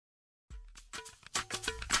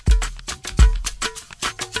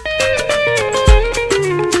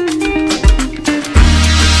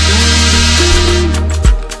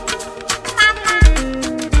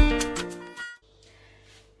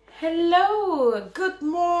Hello, good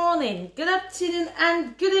morning, good afternoon,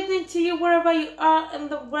 and good evening to you wherever you are in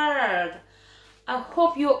the world. I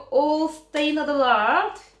hope you're all staying on the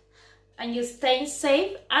Lord and you're staying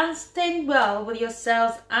safe and staying well with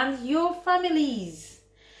yourselves and your families.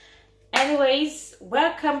 Anyways,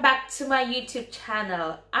 welcome back to my YouTube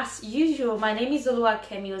channel. As usual, my name is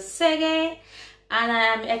Oluwakemi Osege and I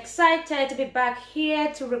am excited to be back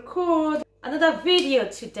here to record another video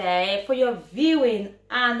today for your viewing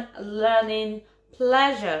and learning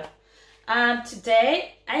pleasure.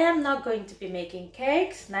 Today I am not going to be making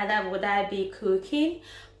cakes, neither would I be cooking,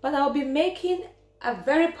 but I'll be making a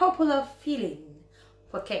very popular filling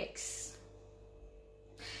for cakes.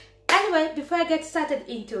 Anyway, before I get started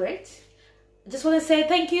into it, I just want to say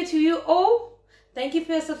thank you to you all. Thank you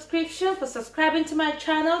for your subscription, for subscribing to my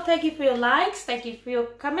channel. Thank you for your likes. Thank you for your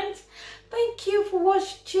comments. Thank you for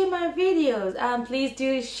watching my videos, and please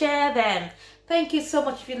do share them. Thank you so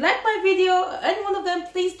much. If you like my video, any one of them,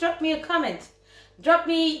 please drop me a comment. Drop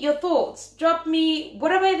me your thoughts. Drop me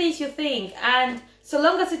whatever it is you think. And so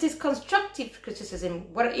long as it is constructive criticism,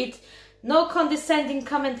 no condescending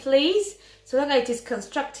comment, please. So long as it is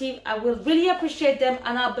constructive, I will really appreciate them,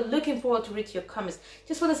 and I'll be looking forward to read your comments.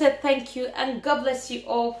 Just want to say thank you, and God bless you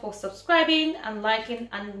all for subscribing and liking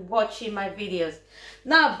and watching my videos.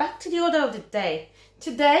 Now, back to the order of the day.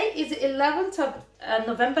 Today is the 11th of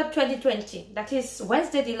November 2020. That is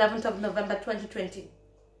Wednesday, the 11th of November 2020.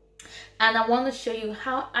 And I want to show you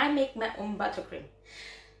how I make my own buttercream.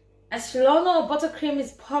 As you all know, buttercream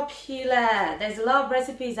is popular. There's a lot of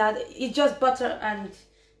recipes out there. It's just butter and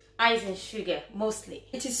icing sugar mostly.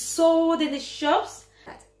 It is sold in the shops.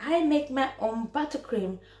 I make my own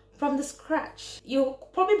buttercream from the scratch. You'll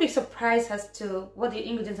probably be surprised as to what the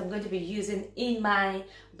ingredients I'm going to be using in my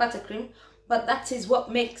buttercream, but that is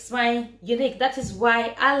what makes mine unique. That is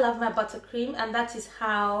why I love my buttercream, and that is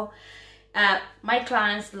how my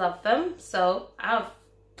clients love them. So I'll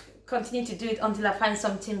continue to do it until I find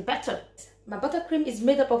something better. My buttercream is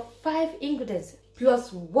made up of 5 ingredients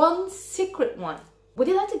plus one secret one. Would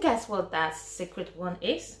you like to guess what that secret one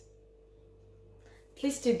is?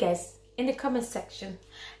 Please do guess in the comment section.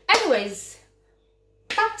 Anyways,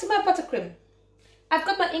 back to my buttercream. I've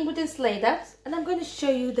got my ingredients laid out and I'm going to show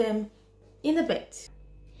you them in a bit.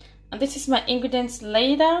 And this is my ingredients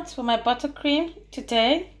laid out for my buttercream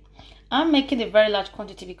today. I'm making a very large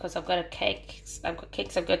quantity because I've got cakes I've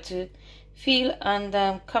got to fill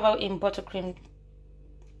and cover in buttercream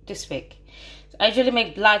this week. So I usually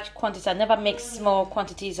make large quantities. I never make small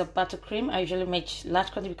quantities of buttercream. I usually make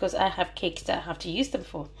large quantities because I have cakes that I have to use them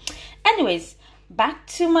for. Anyways, back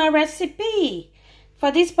to my recipe.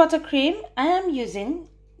 For this buttercream, I am using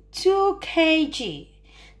 2 kg.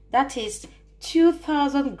 That is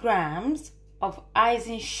 2,000 grams of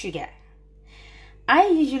icing sugar. I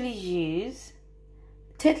usually use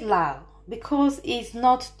Tbspn because it's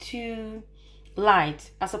not too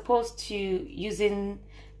light as opposed to using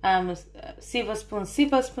silver spoon.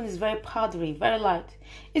 Silver spoon is very powdery, very light.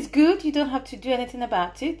 It's good, you don't have to do anything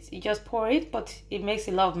about it. You just pour it, but it makes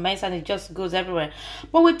a lot of mess and it just goes everywhere.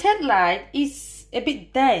 But with Tbspn, it's a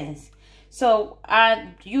bit dense. So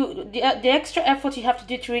the extra effort you have to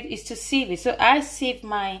do to it is to sieve it. So I sieve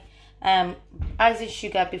my icing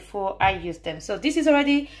sugar before I use them. So this is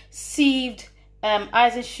already sieved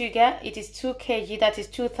icing sugar. It is 2 kg, that is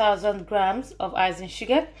 2,000 grams of icing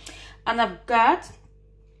sugar. And I've got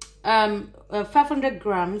 500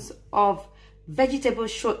 grams of vegetable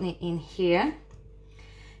shortening in here.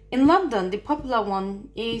 In London, the popular one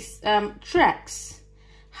is Trex.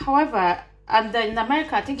 However, and in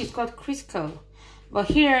America, I think it's called Crisco. But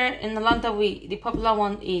here in London, the popular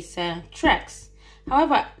one is Trex.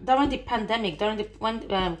 However, during the pandemic, when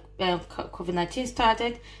COVID-19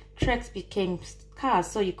 started, Trex became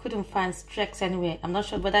scarce, so you couldn't find Trex anywhere. I'm not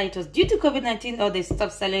sure whether it was due to COVID-19 or they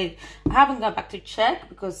stopped selling it. I haven't gone back to check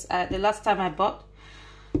because the last time I bought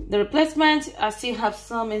the replacement, I still have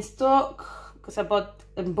some in stock because I bought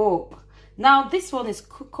in bulk. Now this one is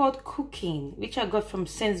called Cooken, which I got from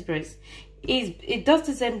Sainsbury's. It does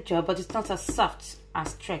the same job, but it's not as soft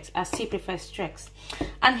as Trex. I still prefer Trex.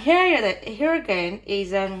 And here again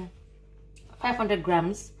is 500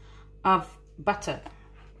 grams of butter.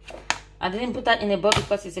 I didn't put that in a bowl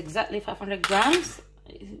because it's exactly 500 grams,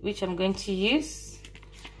 which I'm going to use.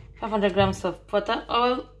 500 grams of butter,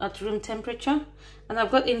 all at room temperature. And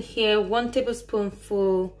I've got in here 1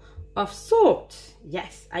 tablespoonful of salt.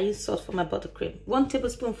 Yes, I use salt for my buttercream. 1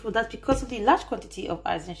 tablespoonful. That's because of the large quantity of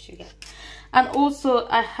icing sugar. And also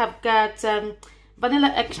I have got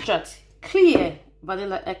vanilla extract, clear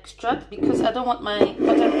vanilla extract, because I don't want my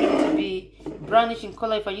buttercream to be brownish in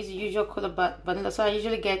color if I use the usual color vanilla. So I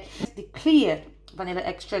usually get the clear vanilla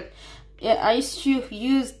extract. Yeah, I used to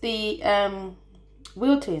use the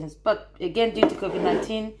Wilton's, but again, due to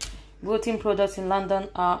COVID-19, Wilton products in London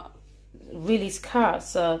are really scarce.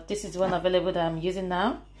 So this is one available that I'm using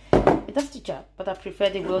now. It does the job, but I prefer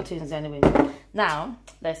the Wilton's anyway. Now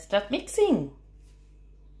let's start mixing.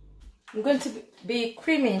 I'm going to be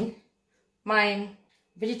creaming my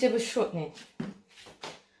vegetable shortening.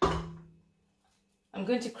 I'm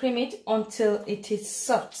going to cream it until it is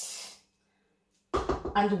soft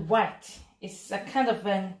and white. It's a kind of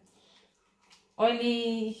an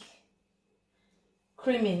oily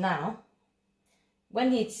creamy now.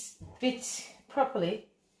 When it's beat properly,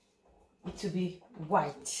 it will be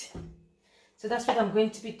white. So that's what I'm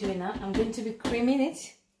going to be doing now. I'm going to be creaming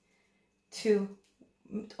it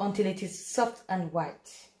until it is soft and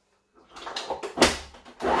white.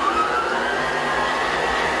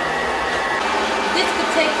 This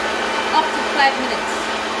could take up to 5 minutes,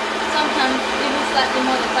 sometimes even slightly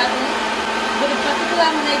more than 5 minutes. But the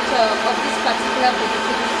particular nature of this particular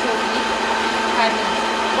vegetable shortening, 5 minutes.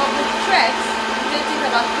 But with threads, it will take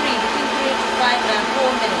about between 3 to 5 and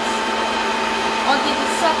 4 minutes. Until it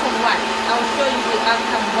is soft and white, I will show you the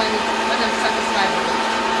outcome when I'm satisfied with it.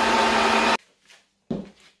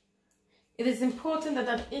 It is important that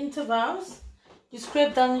at intervals, you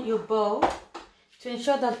scrape down your bowl to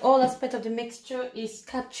ensure that all aspects of the mixture is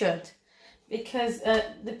captured. Because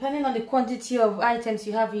depending on the quantity of items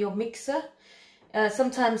you have in your mixer,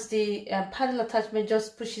 sometimes the paddle attachment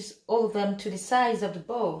just pushes all of them to the size of the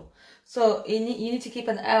bowl. So you need to keep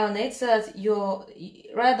an eye on it so that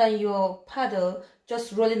rather than your paddle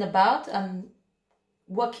just rolling about and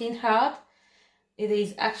working hard, it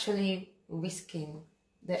is actually whisking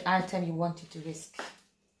the item you want it to whisk.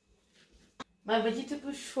 My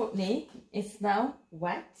vegetable shortening is now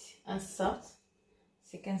white and soft.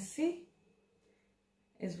 As you can see,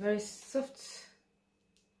 it's very soft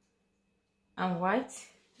and white.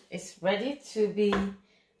 It's ready to be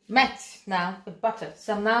met now with butter.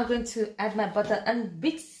 So I'm now going to add my butter and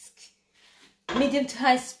whisk medium to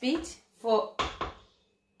high speed for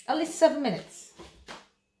at least 7 minutes.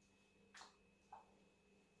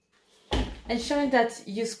 Ensuring that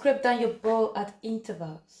you scrape down your bowl at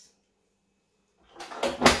intervals.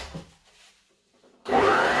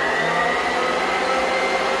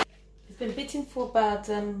 It's been beaten for about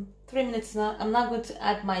 3 minutes now. I'm now going to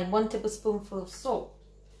add my 1 tablespoonful of salt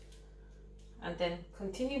and then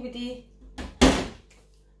continue with the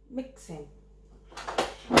mixing.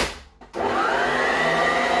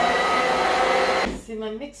 See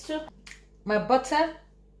my mixture, my butter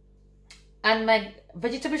and my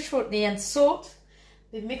vegetable shortening and salt.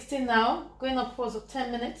 They're mixed in now, going upwards of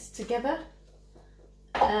 10 minutes together.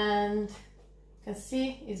 And you can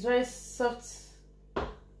see it's very soft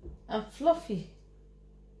and fluffy.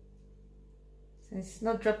 So it's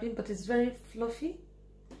not dropping, but it's very fluffy.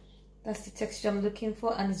 That's the texture I'm looking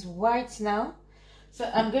for, and it's white now. So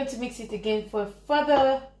I'm going to mix it again for a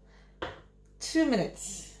further 2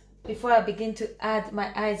 minutes before I begin to add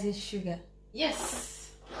my icing sugar.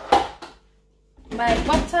 Yes, my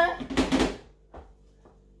butter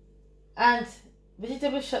and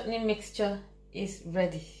vegetable shortening mixture is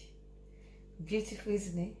ready. Beautiful,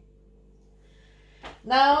 isn't it?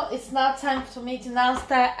 Now it's now time for me to now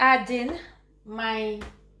start adding my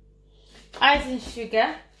icing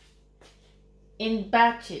sugar in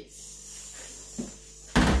batches.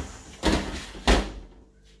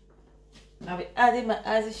 I'll be adding my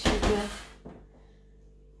icing sugar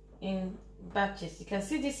in batches. You can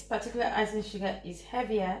see this particular icing sugar is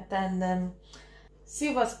heavier than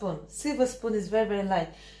silver spoon. Silver spoon is very, very light.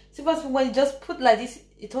 Silver spoon, when you just put like this,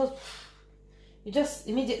 it just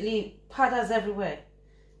immediately powders everywhere.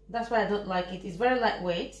 That's why I don't like it. It's very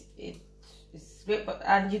lightweight. It's great,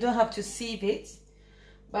 and you don't have to sieve it.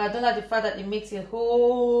 But I don't like the fact that it makes a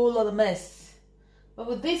whole lot of mess. But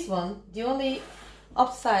with this one, the only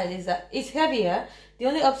upside is that it's heavier. The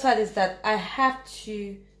only upside is that I have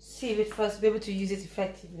to sieve it first to be able to use it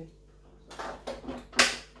effectively.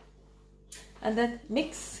 And then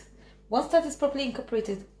mix. Once that is properly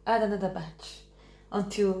incorporated, add another batch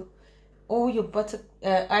until all your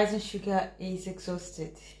icing sugar is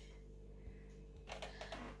exhausted.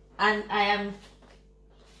 And I am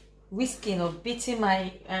whisking or beating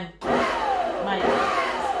my my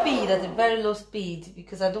speed at a very low speed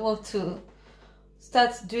because I don't want to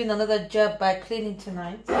start doing another job by cleaning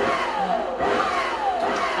tonight. At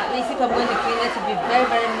least if I'm going to clean, it will be very,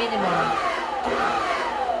 very minimal.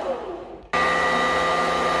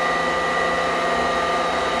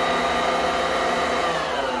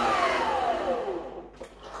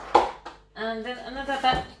 And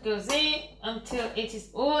goes in until it is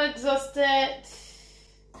all exhausted.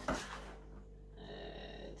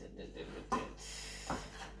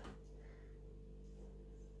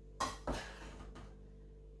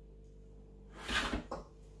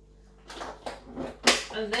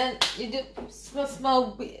 And then you do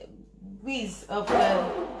small whiz of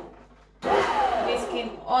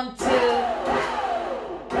whisking until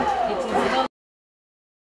it is done.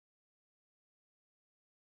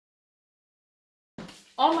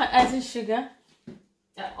 All my icing sugar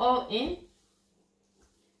are all in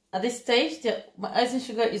at this stage. My icing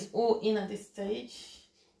sugar is all in at this stage.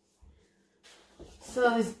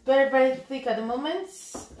 So it's very thick at the moment.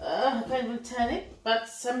 I can't even turn it. But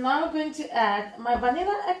I'm now going to add my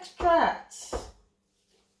vanilla extract.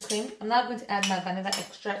 Cream. I'm now going to add my vanilla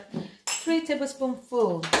extract, 3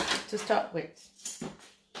 tablespoonfuls to start with.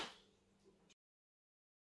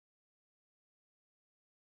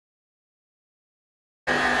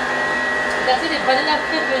 You can see the vanilla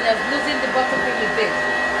flavoring is losing the buttercream a bit.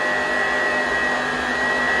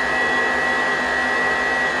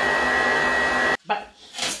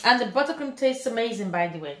 And the buttercream tastes amazing, by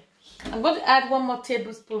the way. I'm going to add 1 more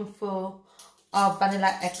tablespoonful of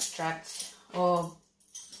vanilla extract, or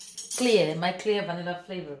my clear vanilla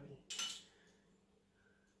flavor.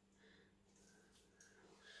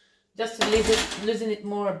 Just to loosen it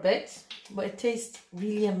more a bit, but it tastes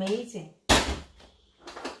really amazing.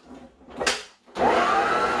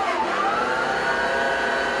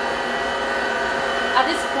 At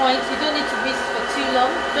this point, you don't need to whisk for too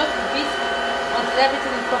long. Just whisk until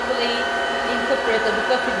everything is properly incorporated,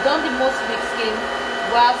 because we've done the most mixing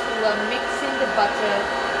whilst we were mixing the butter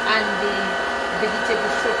and the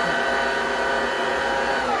vegetable shortening.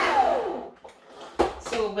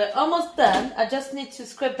 So we're almost done. I just need to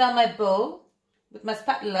scrape down my bowl with my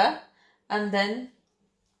spatula and then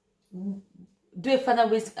do a final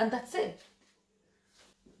whisk, and that's it.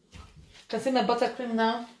 You can see my buttercream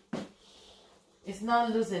now. It's now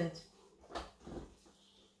loosened.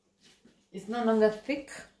 It's no longer thick.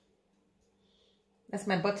 That's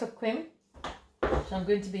my buttercream, which I'm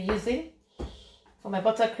going to be using for my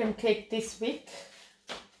buttercream cake this week.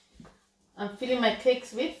 I'm filling my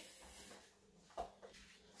cakes with.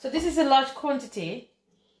 So this is a large quantity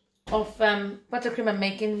of buttercream I'm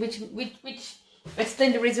making, which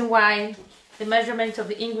explains the reason why the measurement of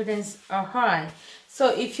the ingredients are high.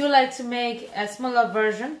 So if you like to make a smaller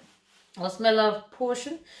version or smaller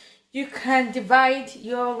portion, you can divide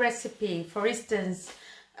your recipe, for instance,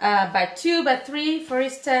 by 2, by 3. For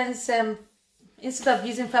instance, instead of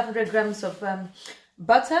using 500 grams of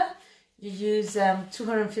butter, you use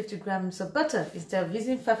 250 grams of butter. Instead of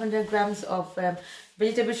using 500 grams of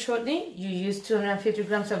vegetable shortening, you use 250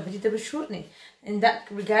 grams of vegetable shortening. In that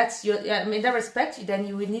regards, in that respect, then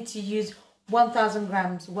you will need to use 1,000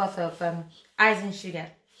 grams worth of icing sugar,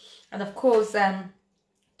 and of course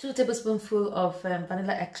 2 tablespoonfuls of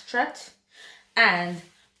vanilla extract and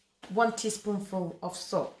 1 teaspoonful of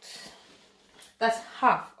salt. That's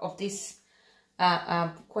half of this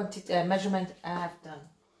quantity measurement I have done.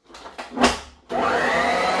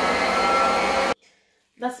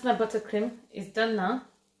 That's my buttercream. It's done now.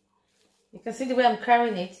 You can see the way I'm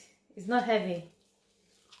carrying it. It's not heavy.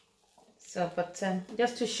 So, but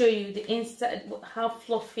just to show you the inside, how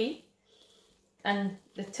fluffy, and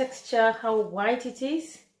the texture, how white it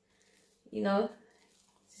is. You know,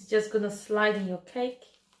 it's just gonna slide in your cake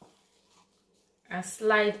and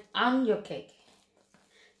slide on your cake.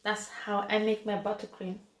 That's how I make my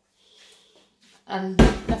buttercream, and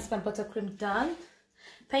that's my buttercream done.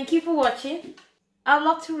 Thank you for watching. I'd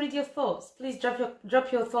love to read your thoughts. Please drop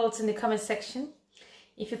your thoughts in the comment section.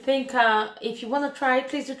 If you think if you want to try it,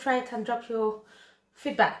 please do try it and drop your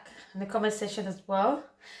feedback in the comment section as well.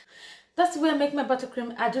 That's the way I make my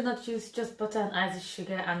buttercream. I do not use just butter and icing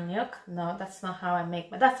sugar and milk. No, that's not how I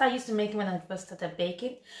make. That's how I used to make it when I first started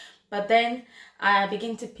baking. But then I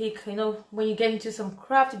begin to pick, you know, when you get into some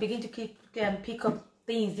craft, you begin to pick up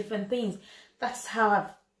things, different things. That's how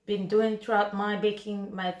I've been doing throughout my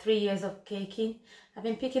baking, my 3 years of caking. I've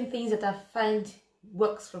been picking things that I find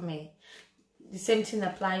works for me. The same thing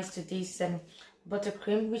applies to this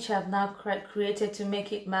buttercream, which I've now created to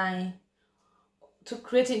make it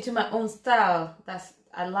create it into my own style that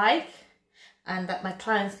I like and that my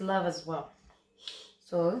clients love as well.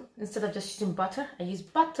 So instead of just using butter, I use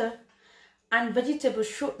butter and vegetable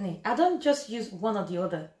shortening. I don't just use one or the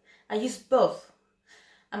other. I use both.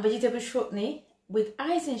 And vegetable shortening with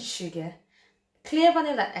icing sugar, clear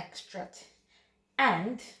vanilla extract,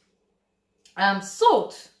 and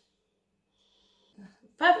salt.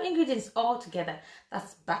 5 ingredients all together.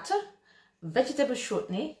 That's butter, vegetable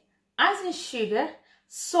shortening, icing sugar,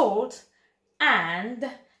 salt, and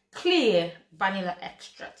clear vanilla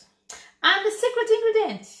extract. And the secret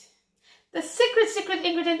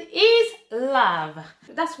ingredient is love.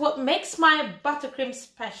 That's what makes my buttercream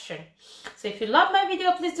special. So if you love my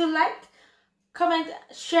video, please do like, comment,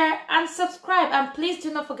 share and subscribe, and please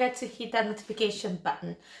do not forget to hit that notification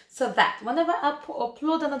button so that whenever I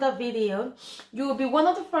upload another video, you will be one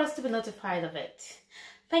of the first to be notified of it.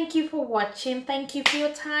 Thank you for watching. Thank you for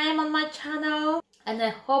your time on my channel, and I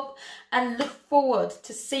hope and look forward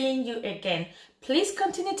to seeing you again. Please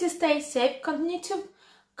continue to stay safe, continue to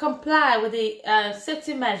comply with the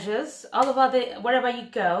safety measures all over wherever you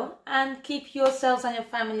go, and keep yourselves and your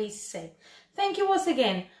families safe. Thank you once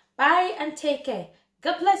again. Bye and take care.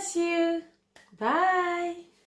 God bless you. Bye.